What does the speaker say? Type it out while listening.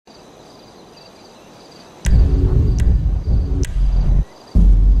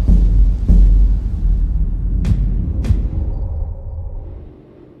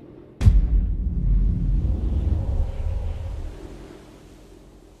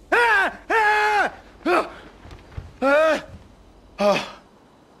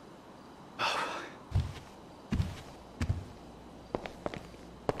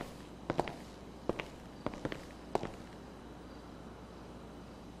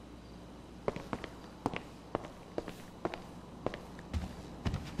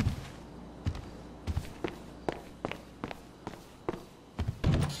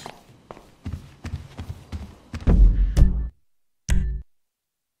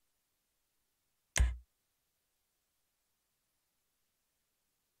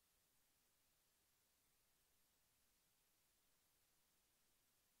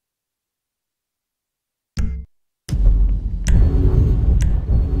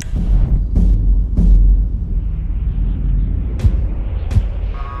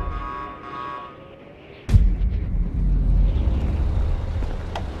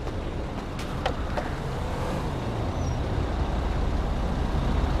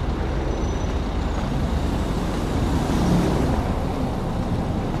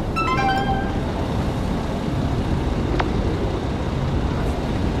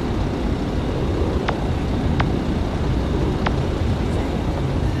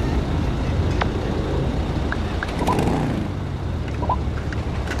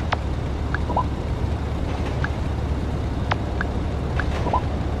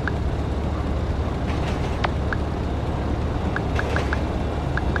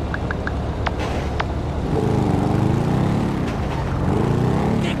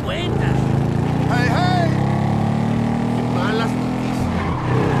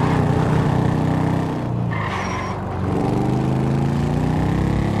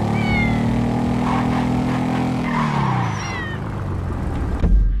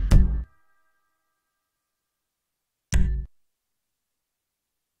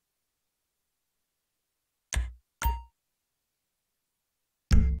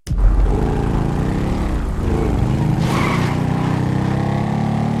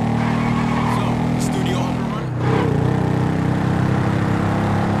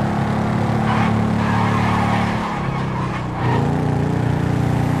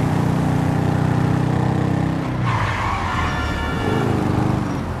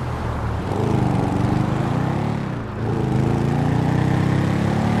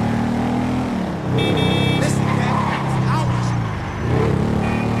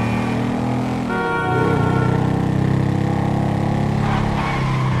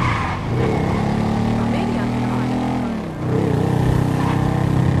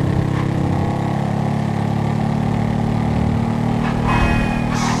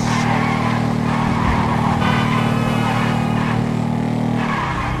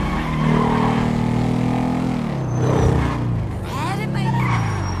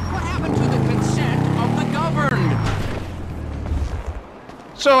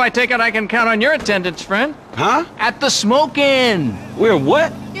So I take it I can count on your attendance, friend? Huh? At the smoke-in. We're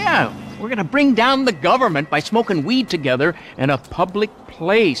what? Yeah, we're gonna bring down the government by smoking weed together in a public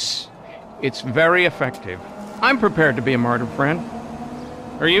place. It's very effective. I'm prepared to be a martyr, friend.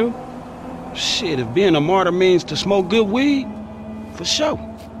 Are you? Shit, if being a martyr means to smoke good weed, for sure.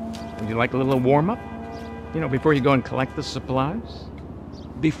 Would you like a little warm-up? You know, before you go and collect the supplies?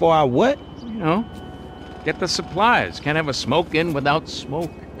 Before I what? You know, get the supplies. Can't have a smoke-in without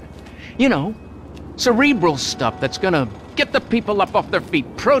smoke. You know, cerebral stuff that's gonna get the people up off their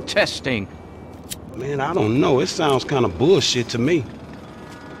feet protesting. Man, I don't know. It sounds kind of bullshit to me.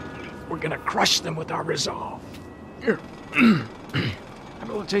 We're gonna crush them with our resolve. Here. Have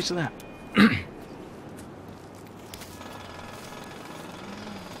a little taste of that.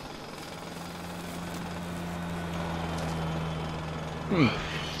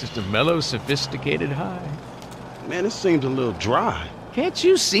 Just a mellow, sophisticated high. Man, it seems a little dry. Can't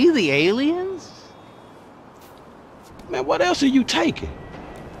you see the aliens? Man, what else are you taking?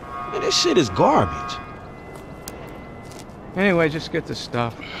 Man, this shit is garbage. Anyway, just get the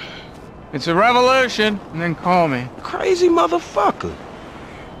stuff. It's a revolution, and then call me. Crazy motherfucker.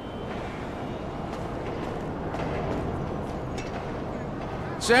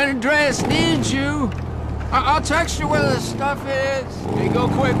 San Andreas needs you. I'll text you where the stuff is. Hey, go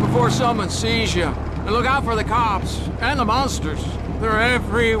quick before someone sees you. And look out for the cops and the monsters. They're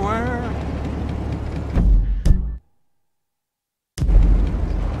everywhere.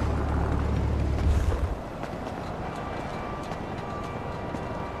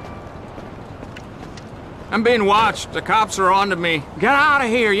 I'm being watched. The cops are onto me. Get out of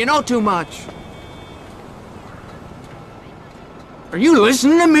here. You know too much. Are you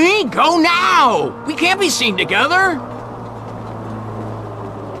listening to me? Go now! We can't be seen together!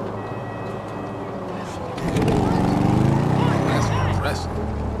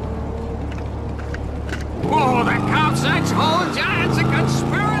 Whoa, the cops, that's whole giant's a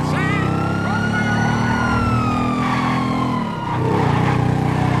conspiracy!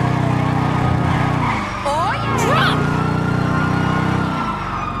 Or drop!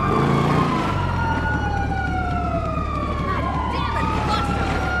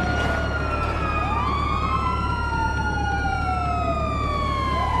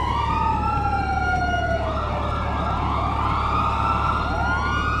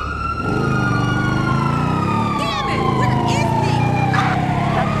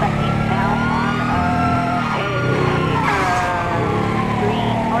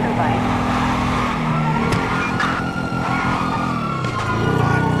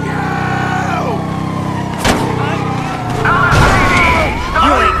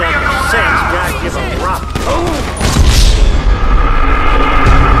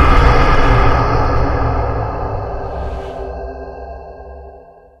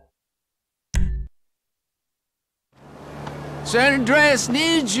 San Andreas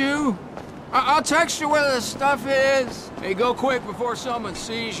needs you. I'll text you where the stuff is. Hey, go quick before someone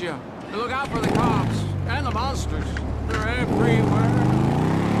sees you. And look out for the cops and the monsters. They're everywhere.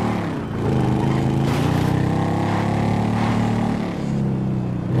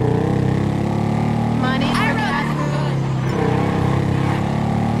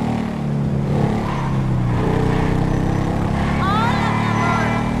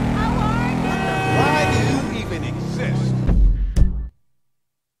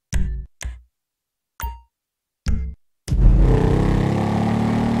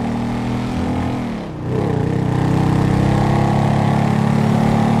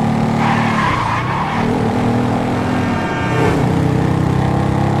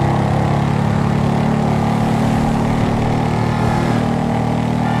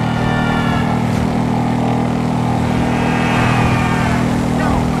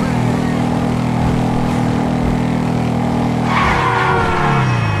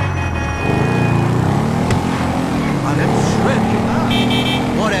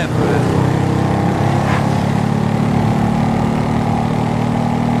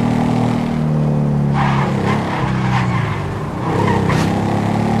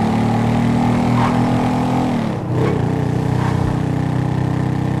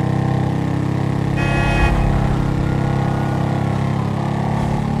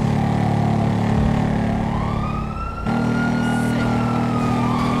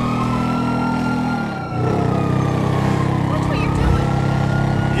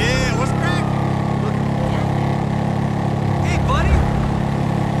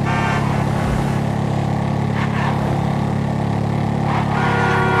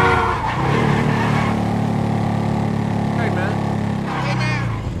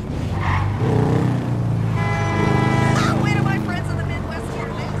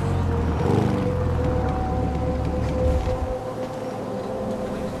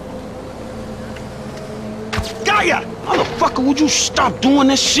 Motherfucker, would you stop doing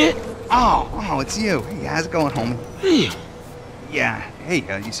this shit? Oh, it's you. Hey, how's it going, homie? Yeah. Yeah. Hey,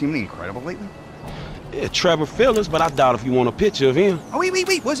 you seen anything incredible lately? Yeah, Trevor Phillips, but I doubt if you want a picture of him. Oh,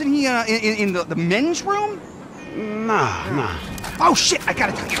 wait. Wasn't he in the men's room? Nah. Oh, shit. I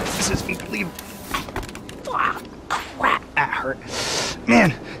gotta tell you, this is unbelievable. Ah, crap. That hurt.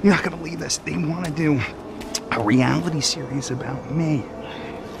 Man, you're not gonna believe this. They want to do a reality series about me.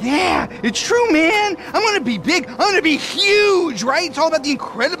 Yeah, it's true, man. I'm gonna be big. I'm gonna be huge, right? It's all about the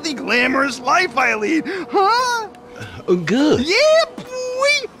incredibly glamorous life I lead. Huh? Good. Yeah,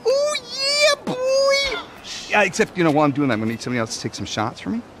 boy. Oh, yeah, boy. Yeah, except, while I'm doing that, I'm gonna need somebody else to take some shots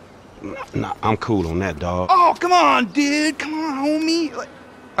for me. Nah, I'm cool on that, dog. Oh, come on, dude. Come on, homie. All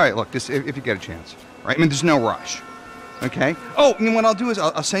right, look, if you get a chance, right? I mean, there's no rush, okay? Oh, and what I'll do is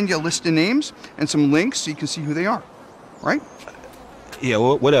I'll send you a list of names and some links so you can see who they are, right? Yeah,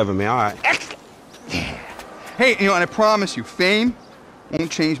 whatever, man. All right. Excellent. Yeah. Hey, and I promise you, fame won't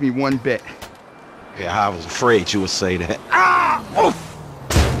change me one bit. Yeah, I was afraid you would say that. Oof.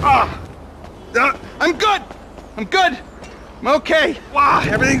 I'm good. I'm okay. Wow,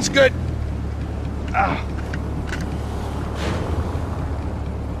 everything's good.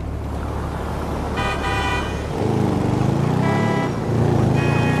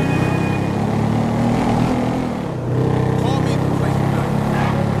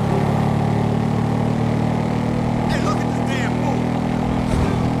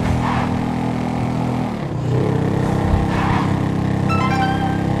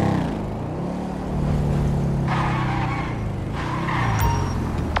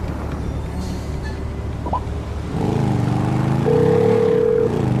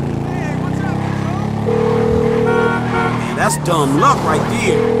 That's dumb luck right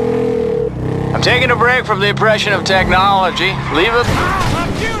there. I'm taking a break from the oppression of technology. Leave it. A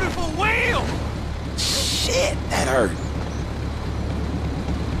beautiful whale! Shit, that hurt.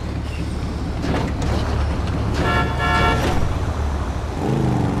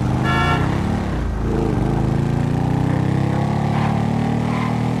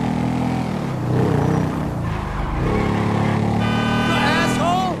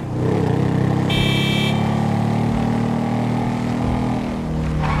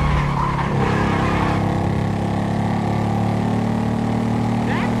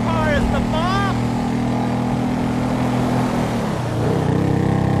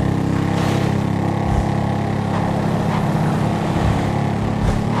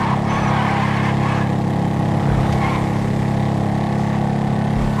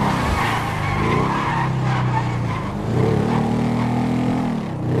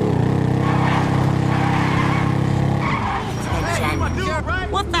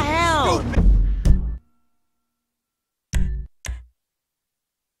 What the hell?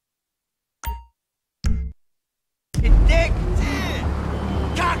 Dick!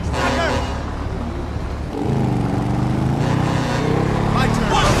 Cocksucker! My turn.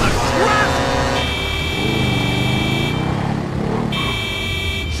 What the crap?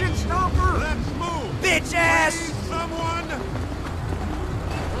 Shit stopper! Let's move! Bitch ass! Someone!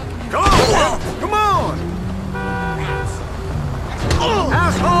 Come on! Come on!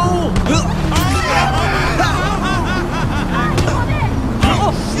 Asshole!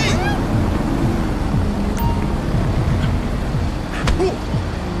 Oh, shit!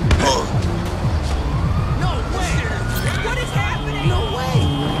 No way! What is happening? No way!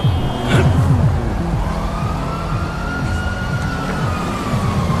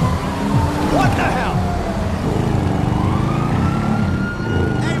 What the hell?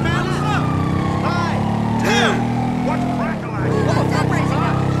 Hey, man, what's up? Hi! Damn! What's crack-a-lack? What's that raising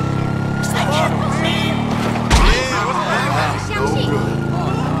up?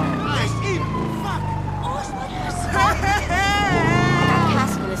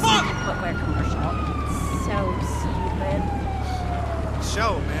 Footwear commercial. So stupid.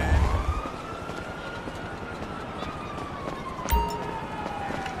 Show, man.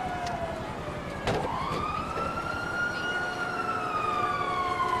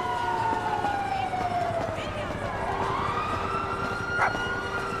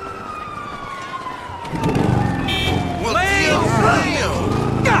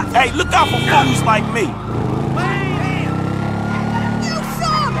 Hey, look out for fools like me. You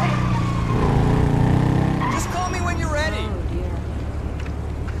saw me! Just call me when you're ready.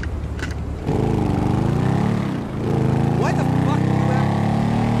 Why the fuck do you have...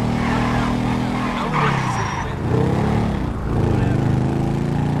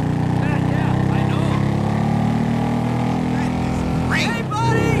 Yeah, I know. Hey,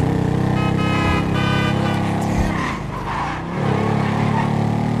 buddy!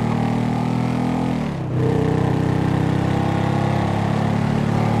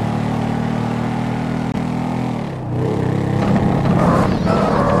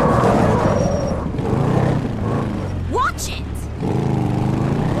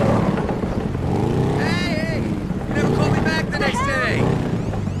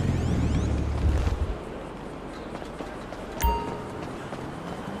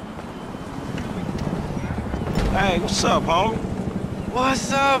 Hey, what's up, homie?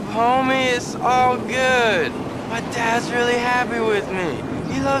 What's up, homie? It's all good. My dad's really happy with me.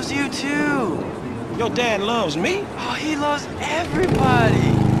 He loves you too. Your dad loves me? Oh, he loves everybody.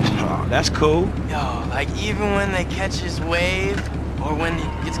 Oh, that's cool. Yo, like even when they catch his wave, or when he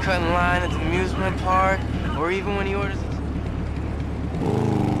gets cut in line at the amusement park, or even when he orders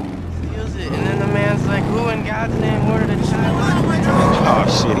steals it, and then the man's like, who in God's name ordered a child? Oh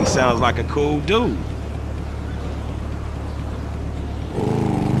shit, he sounds like a cool dude.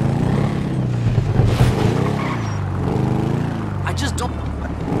 I just don't...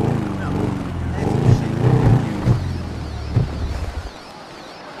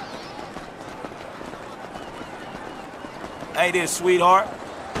 Hey there, sweetheart.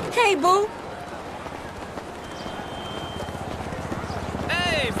 Hey, boo.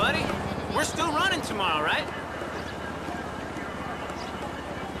 Hey, buddy. We're still running tomorrow, right?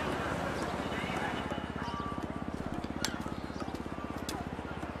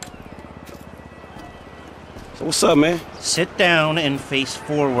 So what's up, man? Sit down and face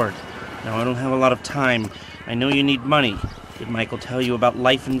forward. Now, I don't have a lot of time. I know you need money. Did Michael tell you about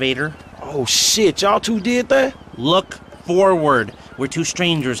Life Invader? Oh shit, y'all two did that? Look forward. We're two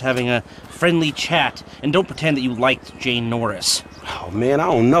strangers having a friendly chat. And don't pretend that you liked Jane Norris. Oh man, I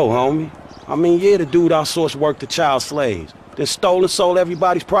don't know, homie. I mean, yeah, the dude outsourced work to child slaves, then stole and sold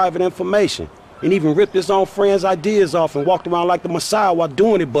everybody's private information, and even ripped his own friends' ideas off and walked around like the Messiah while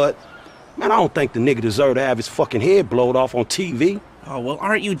doing it, but man, I don't think the nigga deserved to have his fucking head blowed off on TV. Oh, well,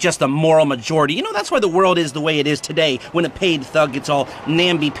 aren't you just a moral majority? You know, that's why the world is the way it is today, when a paid thug gets all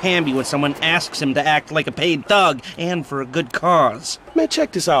namby-pamby when someone asks him to act like a paid thug, and for a good cause. Man,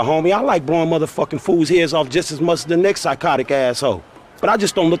 check this out, homie. I like blowing motherfucking fools' heads off just as much as the next psychotic asshole. But I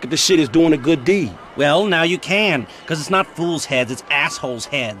just don't look at the shit as doing a good deed. Well, now you can, because it's not fools' heads, it's assholes'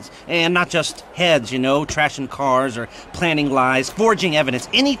 heads. And not just heads, you know, trashing cars or planning lies, forging evidence,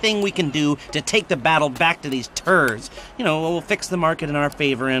 anything we can do to take the battle back to these turds. You know, we'll fix the market in our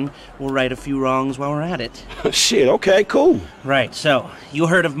favor and we'll right a few wrongs while we're at it. Shit, okay, cool. Right, so, you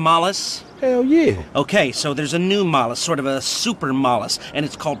heard of Mollis? Hell yeah. Okay, so there's a new Mollis, sort of a super Mollis, and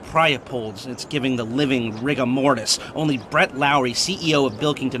it's called Priapold. It's giving the living rigor mortis. Only Brett Lowry, CEO of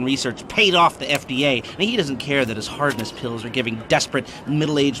Bilkington Research, paid off the FDA, and he doesn't care that his hardness pills are giving desperate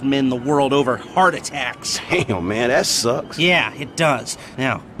middle-aged men the world over heart attacks. Damn, man, that sucks. Yeah, it does.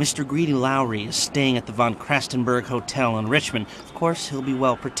 Now, Mr. Greedy Lowry is staying at the Von Krastenberg Hotel in Richmond. Of course, he'll be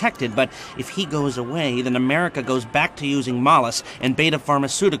well protected, but if he goes away, then America goes back to using Mollis, and Beta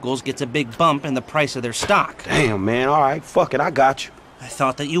Pharmaceuticals gets a big bump in the price of their stock. Damn, man, all right, fuck it, I got you. I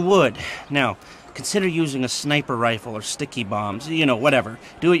thought that you would. Now, consider using a sniper rifle or sticky bombs, you know, whatever.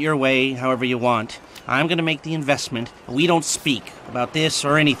 Do it your way, however you want. I'm gonna make the investment. We don't speak about this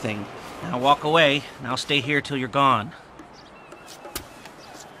or anything. Now walk away, and I'll stay here till you're gone.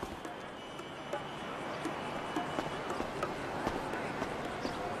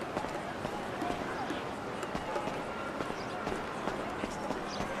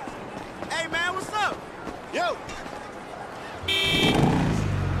 Hey, man, what's up? Yo!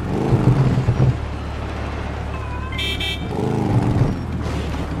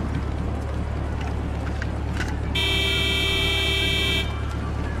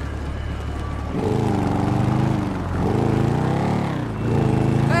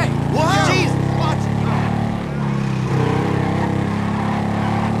 Hey! What? Jesus! Watch it!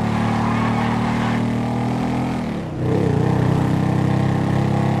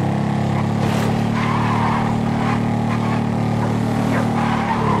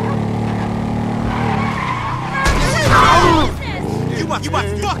 You about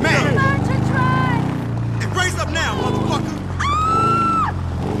to fuck, man! Learn to drive. Hey, raise up now, motherfucker!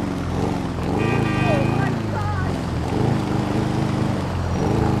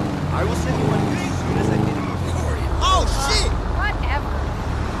 I will send you one as soon as I get it before you. Oh, shit! Whatever.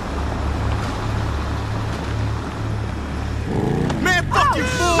 Man, fuck you,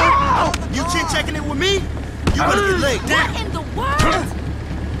 fool! You chin checking it with me? You better get laid down! What in the world?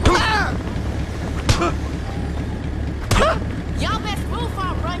 Y'all best move or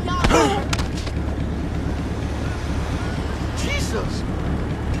I'll run y'all over. Jesus!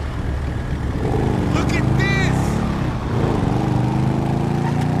 Look at this!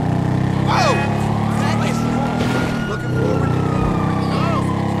 Oh! Looking forward to it.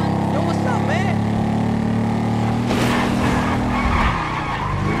 Yo, what's up, man?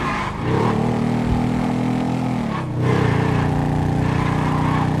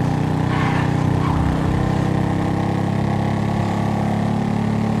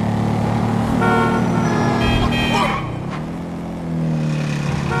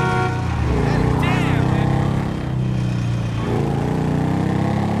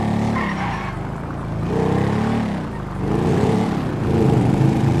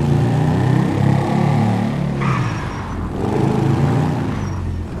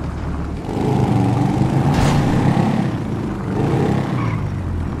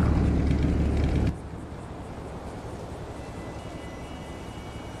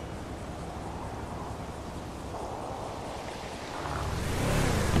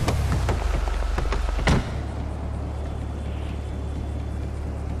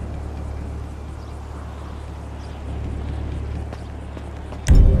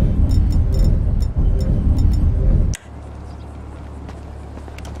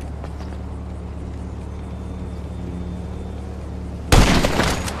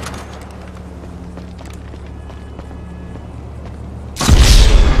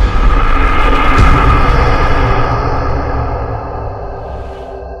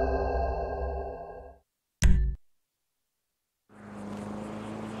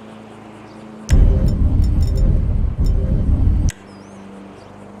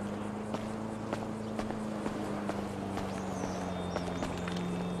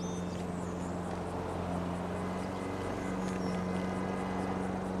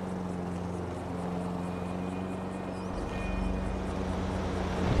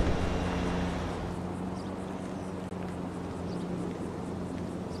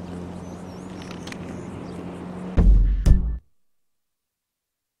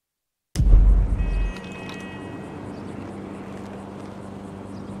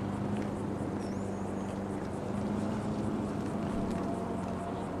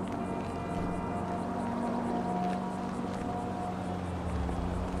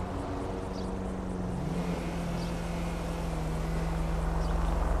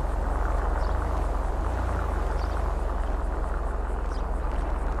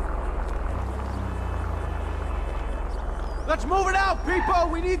 Let's move it out, people!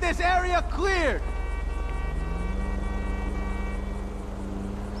 We need this area cleared!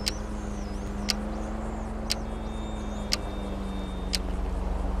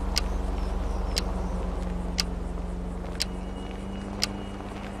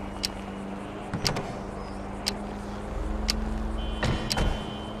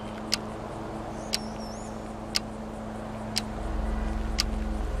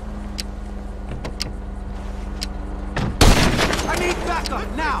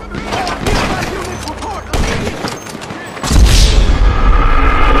 Backup, now! All nearby units report immediately!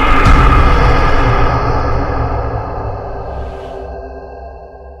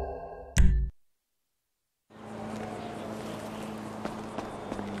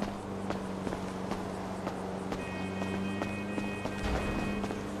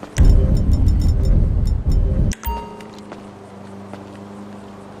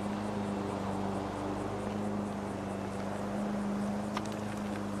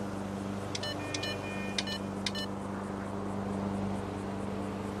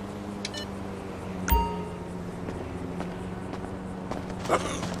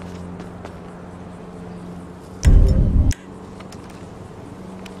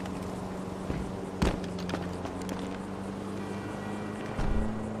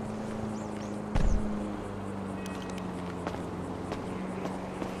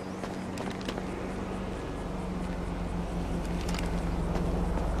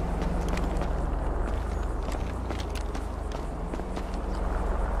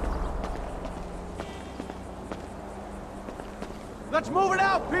 Let's move it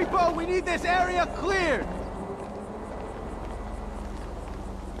out, people! We need this area cleared!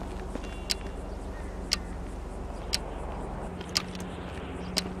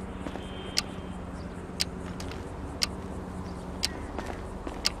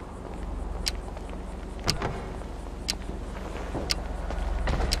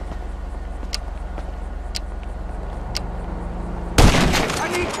 I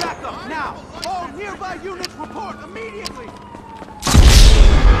need backup, now! All nearby units report immediately!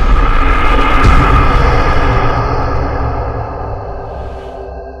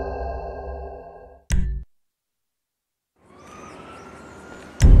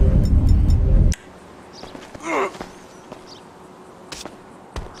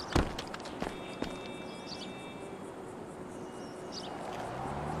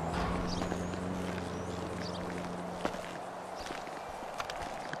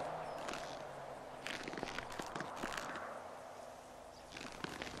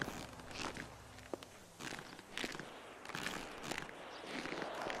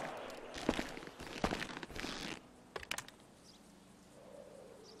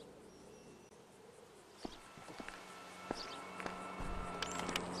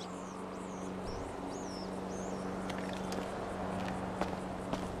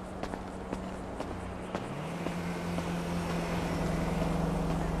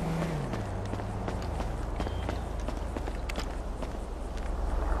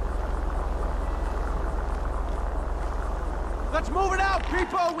 Let's move it out,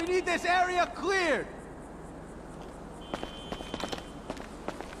 people! We need this area cleared!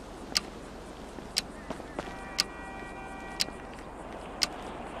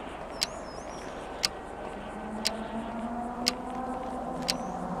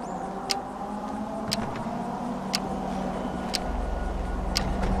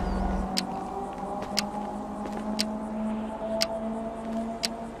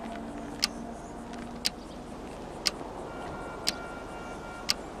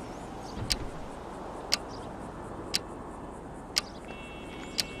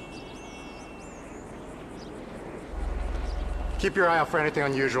 Keep your eye out for anything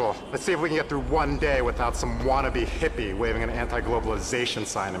unusual. Let's see if we can get through one day without some wannabe hippie waving an anti-globalization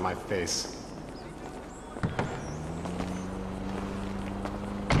sign in my face.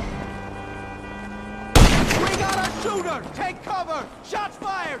 We got a shooter! Take cover! Shots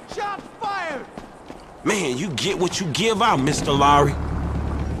fired! Shots fired! Man, you get what you give out, Mr. Lowry.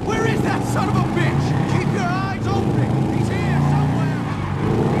 Where is that son of a bitch?